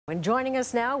And joining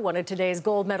us now, one of today's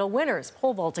gold medal winners,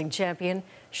 pole vaulting champion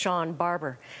Shawn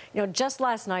Barber. You know, just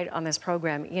last night on this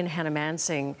program, Ian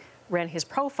Hannah-Mansing ran his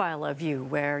profile of you,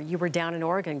 where you were down in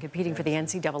Oregon competing for the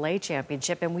NCAA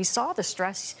championship, and we saw the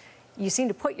stress you seemed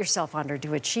to put yourself under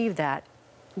to achieve that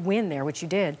win there, which you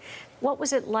did. What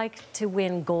was it like to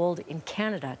win gold in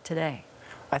Canada today?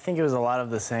 I think it was a lot of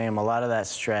the same, a lot of that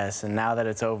stress, and now that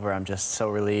it's over, I'm just so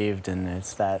relieved, and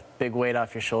it's that big weight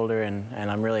off your shoulder,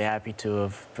 and I'm really happy to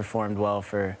have performed well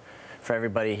for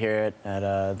everybody here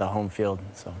at the home field.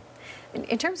 So.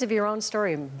 In terms of your own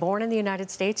story, born in the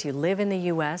United States, you live in the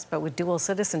U.S., but with dual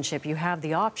citizenship, you have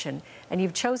the option, and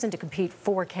you've chosen to compete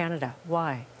for Canada.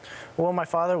 Why? Well, my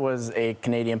father was a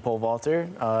Canadian pole vaulter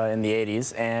in the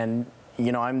 80s, and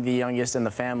you know, I'm the youngest in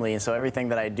the family, and so everything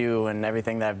that I do and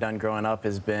everything that I've done growing up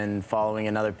has been following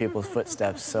in other people's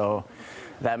footsteps. So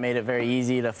that made it very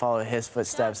easy to follow his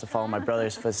footsteps, to follow my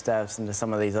brother's footsteps, and to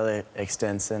some of these other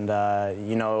extents. And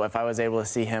you know, if I was able to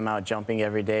see him out jumping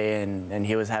every day and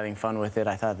he was having fun with it,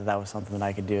 I thought that that was something that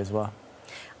I could do as well.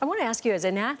 I want to ask you, as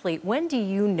an athlete, when do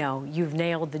you know you've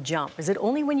nailed the jump? Is it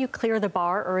only when you clear the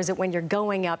bar, or is it when you're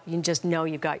going up, you just know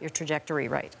you've got your trajectory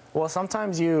right? Well,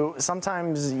 sometimes you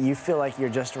feel like you're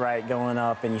just right going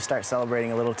up, and you start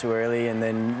celebrating a little too early, and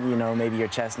then, you know, maybe your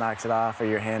chest knocks it off or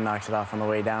your hand knocks it off on the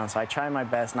way down. So I try my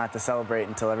best not to celebrate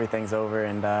until everything's over,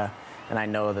 and I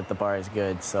know that the bar is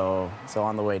good. So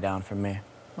on the way down from me.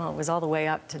 Well, it was all the way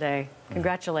up today.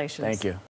 Congratulations. Thank you.